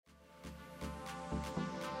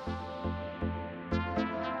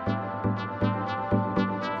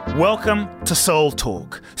Welcome to Soul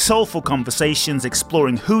Talk, soulful conversations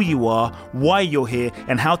exploring who you are, why you're here,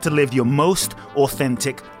 and how to live your most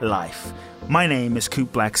authentic life. My name is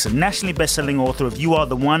Coop Blackson, nationally best-selling author of You Are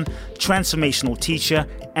the One, transformational teacher,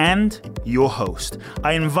 and your host.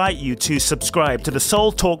 I invite you to subscribe to the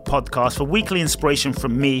Soul Talk podcast for weekly inspiration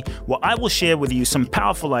from me, where I will share with you some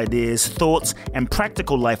powerful ideas, thoughts, and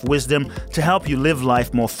practical life wisdom to help you live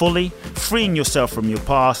life more fully, freeing yourself from your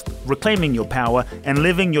past, reclaiming your power, and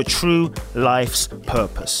living your true life's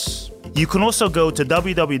purpose. You can also go to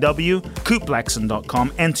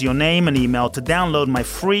www.coopblackson.com, enter your name and email to download my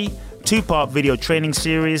free 2-part video training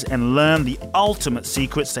series and learn the ultimate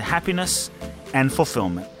secrets to happiness and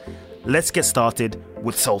fulfillment. Let's get started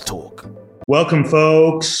with Soul Talk. Welcome,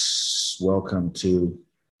 folks. Welcome to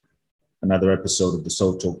another episode of the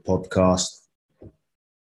Soul Talk podcast.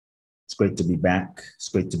 It's great to be back. It's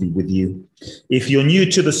great to be with you. If you're new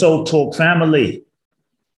to the Soul Talk family,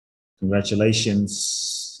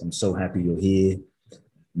 congratulations. I'm so happy you're here.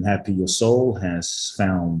 I'm happy your soul has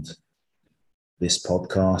found this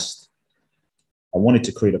podcast. I wanted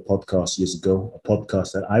to create a podcast years ago, a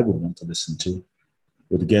podcast that I would want to listen to,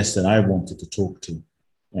 with guests that I wanted to talk to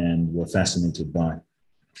and were fascinated by.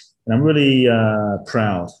 And I'm really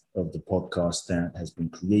proud of the podcast that has been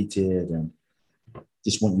created, and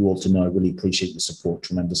just want you all to know I really appreciate the support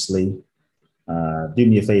tremendously. Do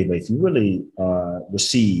me a favor, if you really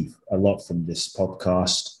receive a lot from this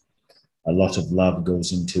podcast, a lot of love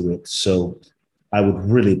goes into it. So I would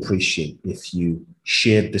really appreciate if you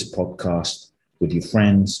shared this podcast with your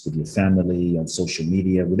friends, with your family, on social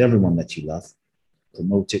media, with everyone that you love.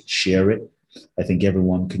 Promote it, share it. I think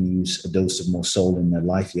everyone can use a dose of more soul in their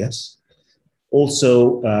life, yes.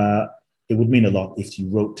 Also, it would mean a lot if you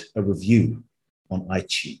wrote a review on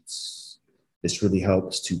iTunes. This really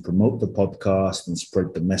helps to promote the podcast and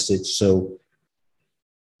spread the message. So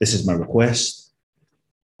this is my request.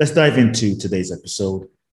 Let's dive into today's episode.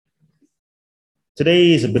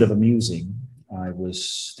 Today is a bit of a musing. I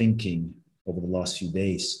was thinking over the last few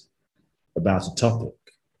days about a topic.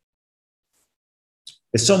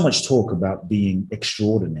 There's so much talk about being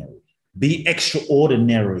extraordinary. Be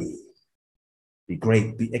extraordinary. Be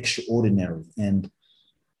great, be extraordinary. And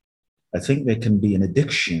I think there can be an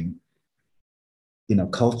addiction in our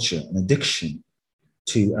culture, an addiction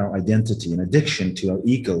to our identity, an addiction to our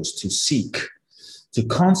egos, to seek, to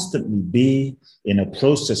constantly be in a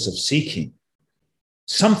process of seeking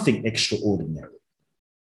something extraordinary,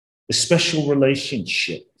 a special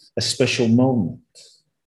relationship, a special moment,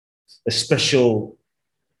 a special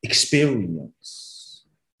experience.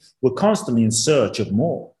 We're constantly in search of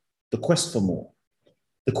more, the quest for more,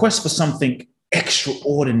 the quest for something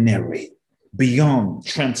extraordinary, beyond,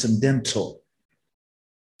 transcendental.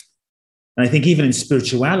 And I think even in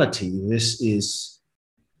spirituality, this is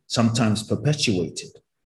sometimes perpetuated.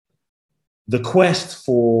 The quest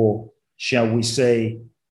for, shall we say,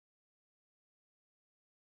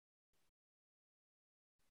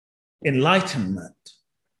 enlightenment,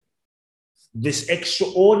 this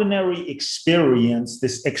extraordinary experience,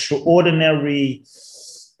 this extraordinary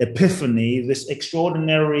epiphany, this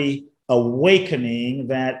extraordinary awakening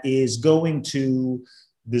that is going to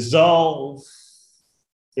dissolve,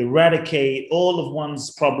 eradicate all of one's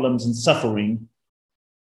problems and suffering,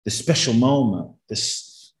 the special moment,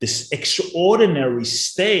 this extraordinary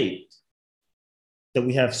state that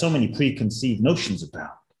we have so many preconceived notions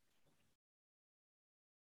about.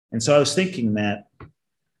 And so I was thinking that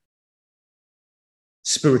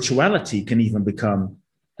spirituality can even become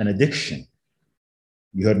an addiction.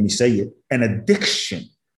 You heard me say it, an addiction.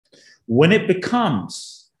 When it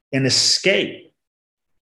becomes an escape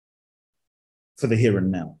for the here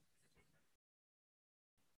and now.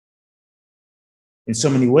 In so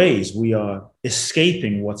many ways, we are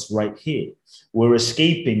escaping what's right here. We're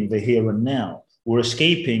escaping the here and now. We're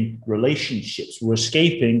escaping relationships. We're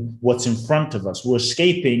escaping what's in front of us. We're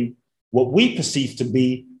escaping what we perceive to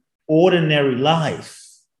be ordinary life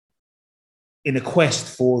in a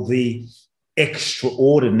quest for the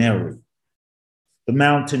extraordinary, the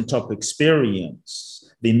mountaintop experience,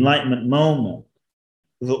 the enlightenment moment,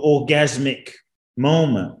 the orgasmic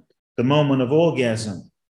moment, the moment of orgasm.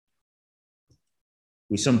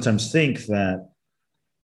 We sometimes think that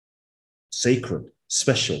sacred,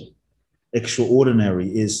 special, extraordinary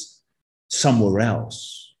is somewhere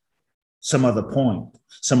else, some other point,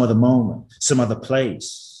 some other moment, some other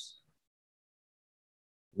place.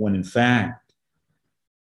 When in fact,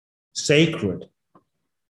 sacred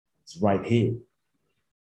is right here.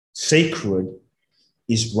 Sacred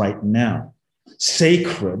is right now.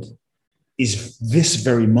 Sacred is this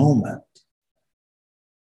very moment.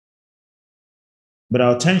 But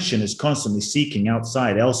our attention is constantly seeking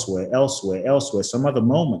outside, elsewhere, elsewhere, elsewhere, some other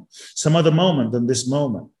moment than this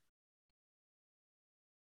moment.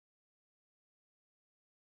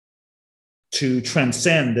 To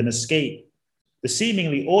transcend and escape the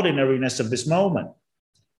seemingly ordinariness of this moment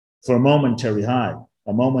for a momentary high,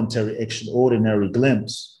 a momentary extraordinary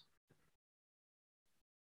glimpse.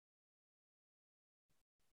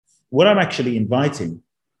 What I'm actually inviting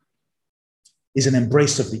is an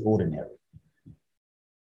embrace of the ordinary.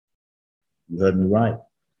 You heard me right.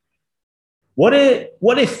 What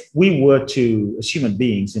if we were to, as human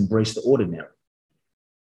beings, embrace the ordinary?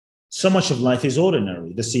 So much of life is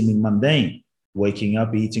ordinary, the seeming mundane. Waking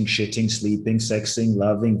up, eating, shitting, sleeping, sexing,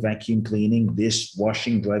 loving, vacuum cleaning, dish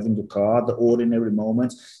washing, driving the car, the ordinary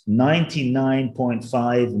moments.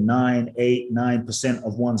 99.5989%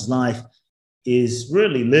 of one's life is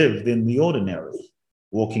really lived in the ordinary.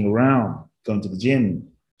 Walking around, going to the gym,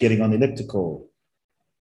 getting on the elliptical,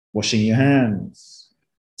 washing your hands,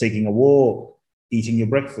 taking a walk, eating your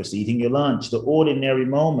breakfast, eating your lunch, the ordinary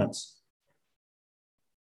moments.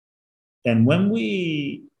 And when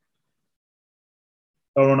we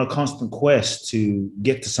are on a constant quest to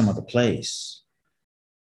get to some other place,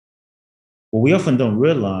 what we often don't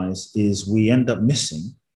realize is we end up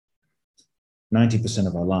missing 90%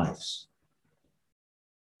 of our lives.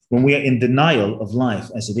 When we are in denial of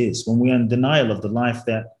life as it is, when we are in denial of the life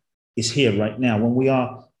that is here right now, when we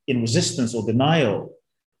are in resistance or denial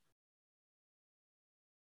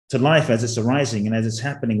to life as it's arising and as it's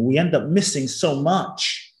happening, we end up missing so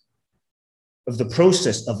much of the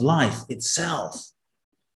process of life itself.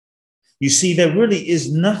 You see, there really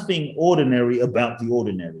is nothing ordinary about the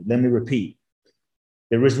ordinary. Let me repeat.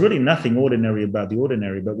 There is really nothing ordinary about the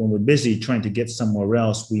ordinary, but when we're busy trying to get somewhere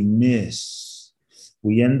else, we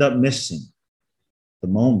end up missing the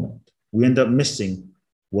moment. We end up missing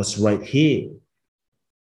what's right here.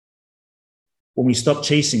 When we stop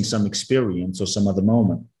chasing some experience or some other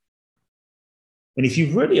moment. And if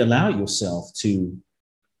you really allow yourself to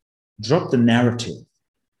drop the narrative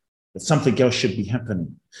that something else should be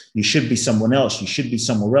happening, you should be someone else, you should be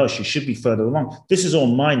somewhere else, you should be further along. This is all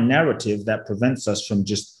my narrative that prevents us from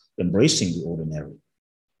just embracing the ordinary.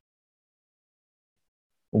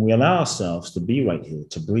 When we allow ourselves to be right here,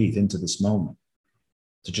 to breathe into this moment,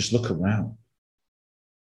 to just look around,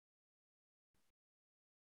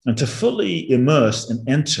 and to fully immerse and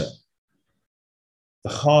enter the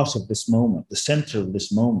heart of this moment, the center of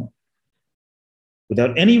this moment,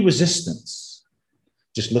 without any resistance,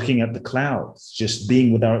 just looking at the clouds, just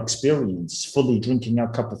being with our experience, fully drinking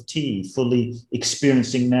our cup of tea, fully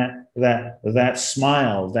experiencing that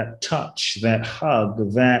smile, that touch, that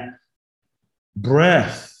hug, that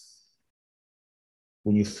breath.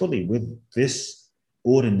 When you're fully with this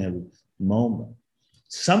ordinary moment,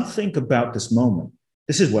 something about this moment,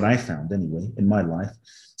 this is what I found anyway in my life,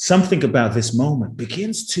 something about this moment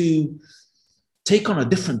begins to take on a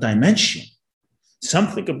different dimension.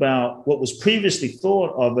 Something about what was previously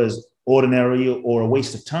thought of as ordinary or a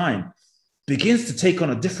waste of time begins to take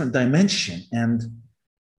on a different dimension. And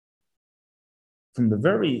from the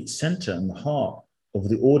very center and the heart of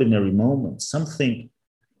the ordinary moment, something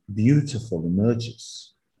beautiful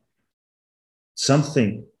emerges.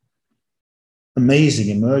 Something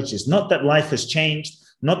amazing emerges. Not that life has changed,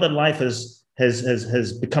 not that life has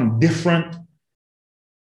become different.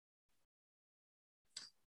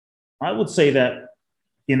 I would say that,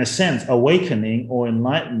 in a sense, awakening or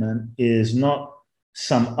enlightenment is not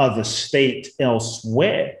some other state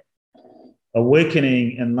elsewhere.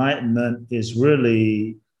 Awakening, enlightenment is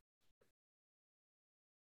really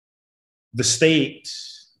the state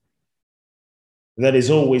that is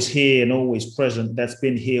always here and always present, that's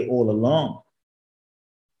been here all along.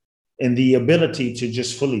 And the ability to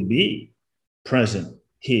just fully be present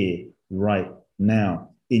here, right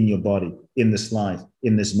now, in your body, in this life,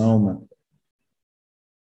 in this moment.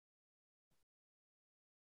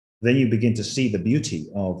 Then you begin to see the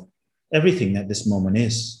beauty of everything that this moment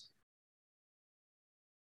is.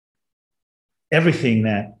 Everything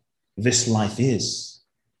that this life is,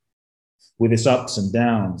 with its ups and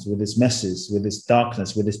downs, with its messes, with its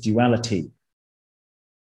darkness, with its duality.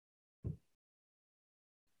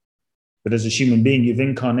 But as a human being, you've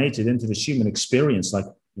incarnated into this human experience. Like,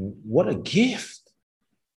 what a gift.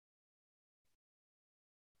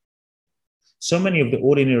 So many of the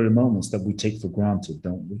ordinary moments that we take for granted,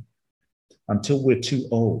 don't we? Until we're too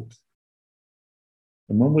old.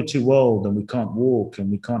 And when we're too old and we can't walk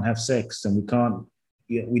and we can't have sex and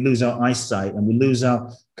we lose our eyesight and we lose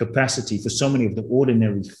our capacity for so many of the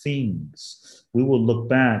ordinary things, we will look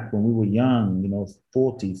back when we were young,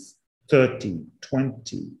 40, 30,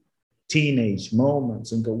 20, teenage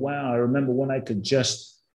moments and go, wow, I remember when I could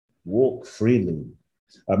just walk freely.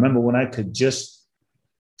 I remember when I could just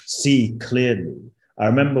see clearly. I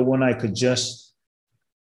remember when I could just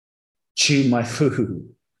chew my food.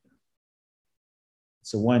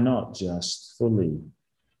 So why not just fully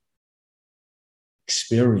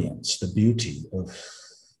experience the beauty of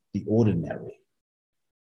the ordinary?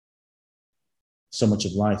 So much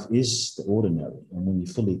of life is the ordinary. And when you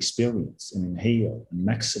fully experience and inhale and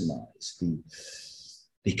maximize the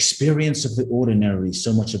experience of the ordinary,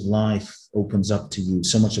 so much of life opens up to you.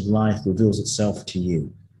 So much of life reveals itself to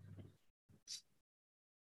you.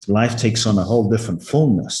 Life takes on a whole different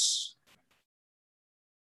fullness.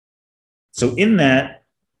 So in that,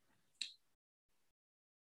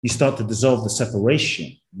 you start to dissolve the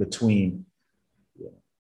separation between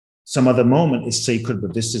some other moment is sacred,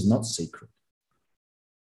 but this is not sacred.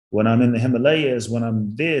 When I'm in the Himalayas, when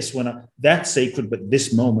I'm this, that's sacred, but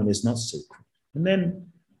this moment is not sacred. And then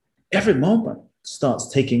every moment starts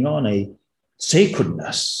taking on a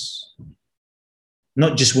sacredness.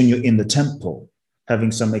 Not just when you're in the temple,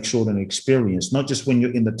 having some extraordinary experience, not just when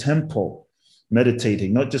you're in the temple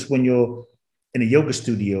meditating, not just when you're in a yoga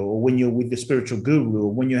studio or when you're with the spiritual guru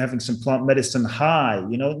or when you're having some plant medicine high.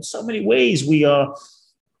 In so many ways we are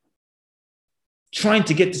trying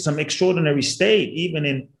to get to some extraordinary state, even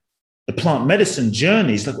in the plant medicine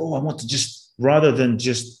journey. It's like, oh, I want to just, rather than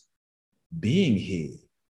just being here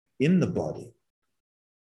in the body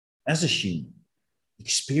as a human,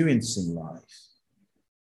 experiencing life.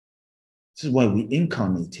 This is why we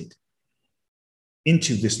incarnated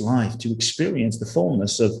into this life, to experience the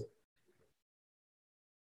fullness of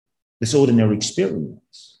this ordinary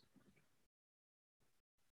experience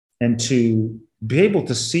and to be able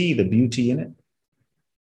to see the beauty in it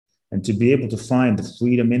and to be able to find the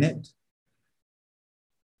freedom in it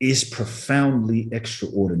is profoundly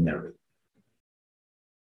extraordinary.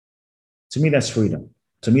 To me, that's freedom.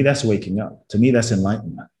 To me, that's waking up. To me, that's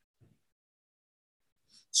enlightenment.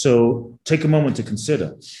 So take a moment to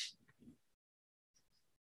consider,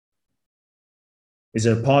 is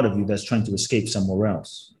there a part of you that's trying to escape somewhere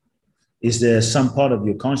else? Is there some part of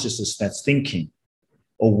your consciousness that's thinking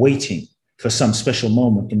or waiting for some special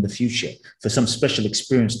moment in the future, for some special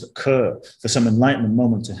experience to occur, for some enlightenment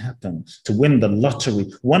moment to happen, to win the lottery?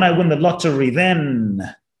 When I win the lottery, then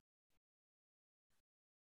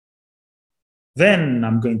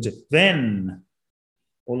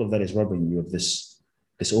all of that is robbing you of this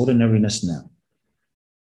ordinariness now.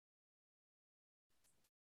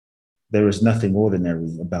 There is nothing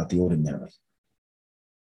ordinary about the ordinary.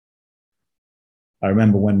 I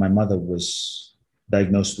remember when my mother was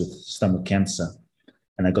diagnosed with stomach cancer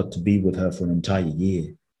and I got to be with her for an entire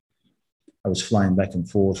year. I was flying back and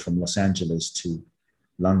forth from Los Angeles to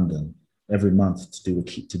London every month to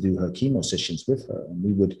do her chemo sessions with her. And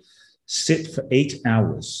we would sit for 8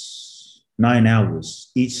 hours, 9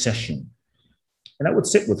 hours each session. And I would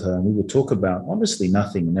sit with her and we would talk about honestly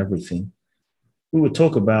nothing and everything. We would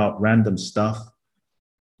talk about random stuff,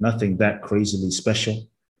 nothing that crazily special.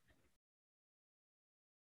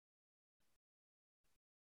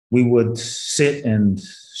 We would sit and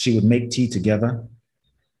she would make tea together.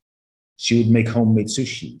 She would make homemade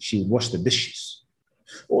sushi. She would wash the dishes.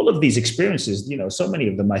 All of these experiences, so many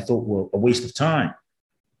of them I thought were a waste of time.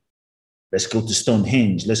 Let's go to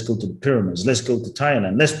Stonehenge. Let's go to the pyramids. Let's go to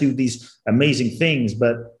Thailand. Let's do these amazing things.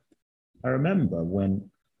 But I remember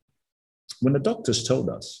when the doctors told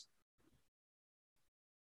us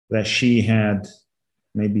that she had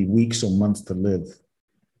maybe weeks or months to live,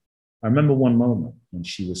 I remember one moment when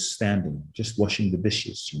she was standing, just washing the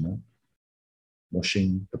dishes,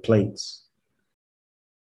 washing the plates.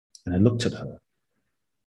 And I looked at her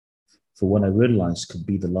for what I realized could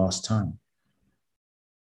be the last time.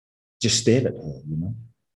 Just stared at her,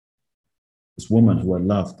 This woman who I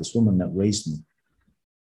loved, this woman that raised me,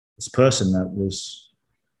 this person that was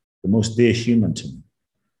the most dear human to me.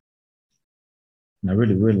 And I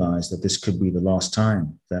really realized that this could be the last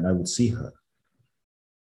time that I would see her.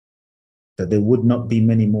 That there would not be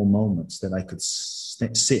many more moments that I could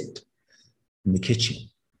sit in the kitchen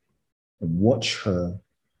and watch her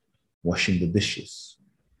washing the dishes.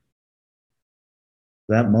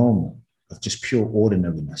 That moment of just pure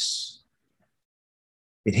ordinariness,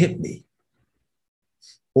 it hit me.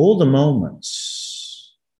 All the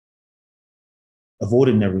moments of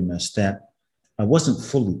ordinariness that I wasn't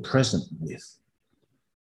fully present with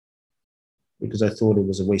because I thought it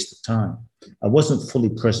was a waste of time. I wasn't fully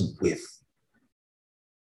present with.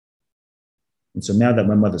 And so now that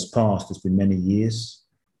my mother's passed, it's been many years,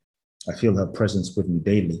 I feel her presence with me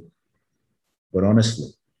daily. But honestly,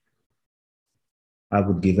 I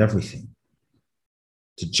would give everything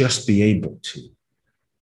to just be able to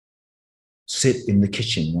sit in the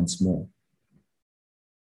kitchen once more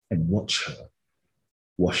and watch her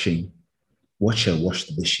watch her wash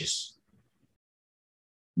the dishes.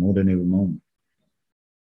 An ordinary moment.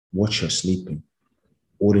 Watch her sleeping.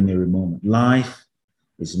 Ordinary moment. Life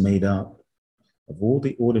is made up of all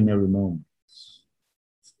the ordinary moments.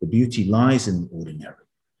 The beauty lies in the ordinary.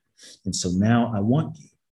 And so now I want you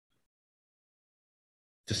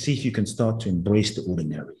to see if you can start to embrace the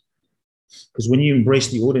ordinary. Because when you embrace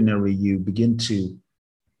the ordinary, you begin to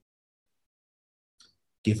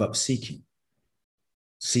give up seeking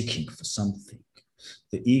for something.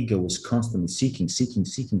 The ego is constantly seeking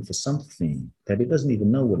for something that it doesn't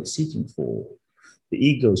even know what it's seeking for. The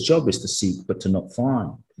ego's job is to seek, but to not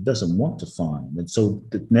find. It doesn't want to find. And so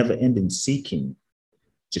the never-ending seeking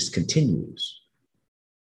just continues.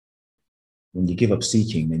 When you give up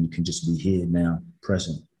seeking, then you can just be here now,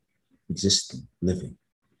 present, existing, living,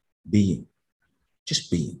 being,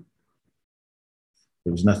 just being.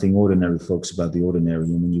 There is nothing ordinary, folks, about the ordinary.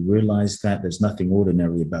 And when you realize that there's nothing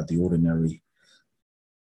ordinary about the ordinary,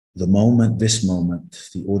 the moment, this moment,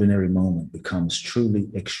 the ordinary moment becomes truly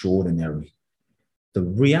extraordinary. The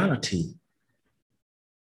reality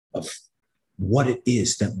of what it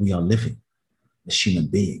is that we are living as human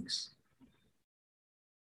beings.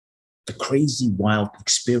 The crazy, wild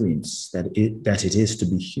experience that it is to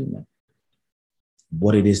be human.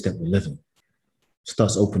 What it is that we're living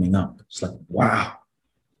starts opening up. It's like, wow.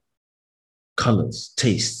 Colors,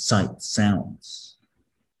 taste, sight, sounds,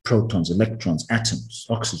 protons, electrons, atoms,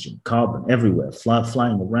 oxygen, carbon, everywhere,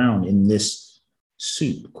 flying around in this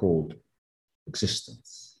soup called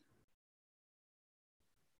existence.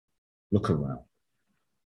 Look around.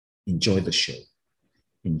 Enjoy the show.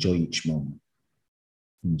 Enjoy each moment.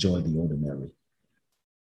 Enjoy the ordinary.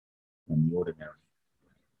 And the ordinary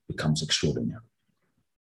becomes extraordinary.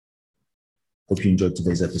 Hope you enjoyed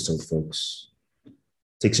today's episode, folks.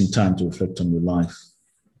 Take some time to reflect on your life.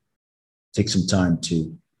 Take some time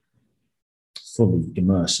to fully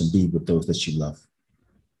immerse and be with those that you love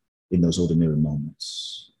in those ordinary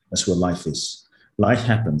moments. That's where life is. Life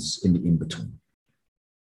happens in the in-between.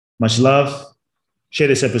 Much love. Share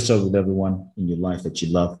this episode with everyone in your life that you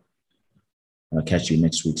love. And I'll catch you in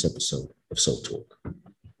next week's episode of Soul Talk.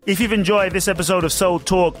 If you've enjoyed this episode of Soul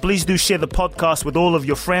Talk, please do share the podcast with all of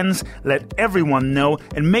your friends. Let everyone know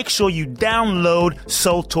and make sure you download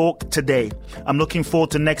Soul Talk today. I'm looking forward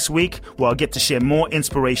to next week where I'll get to share more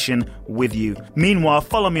inspiration with you. Meanwhile,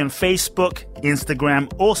 follow me on Facebook,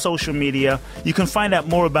 Instagram, or social media. You can find out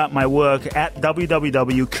more about my work at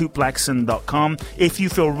www.coopblackson.com. If you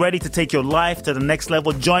feel ready to take your life to the next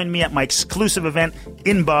level, join me at my exclusive event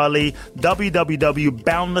in Bali,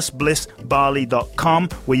 www.boundlessblissbali.com,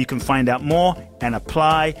 where you can find out more and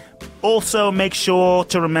apply. Also, make sure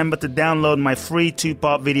to remember to download my free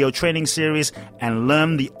 2-part video training series and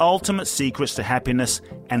learn the ultimate secrets to happiness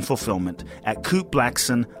and fulfillment at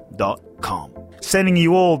coopblackson.com. Sending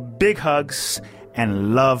you all big hugs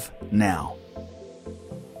and love now.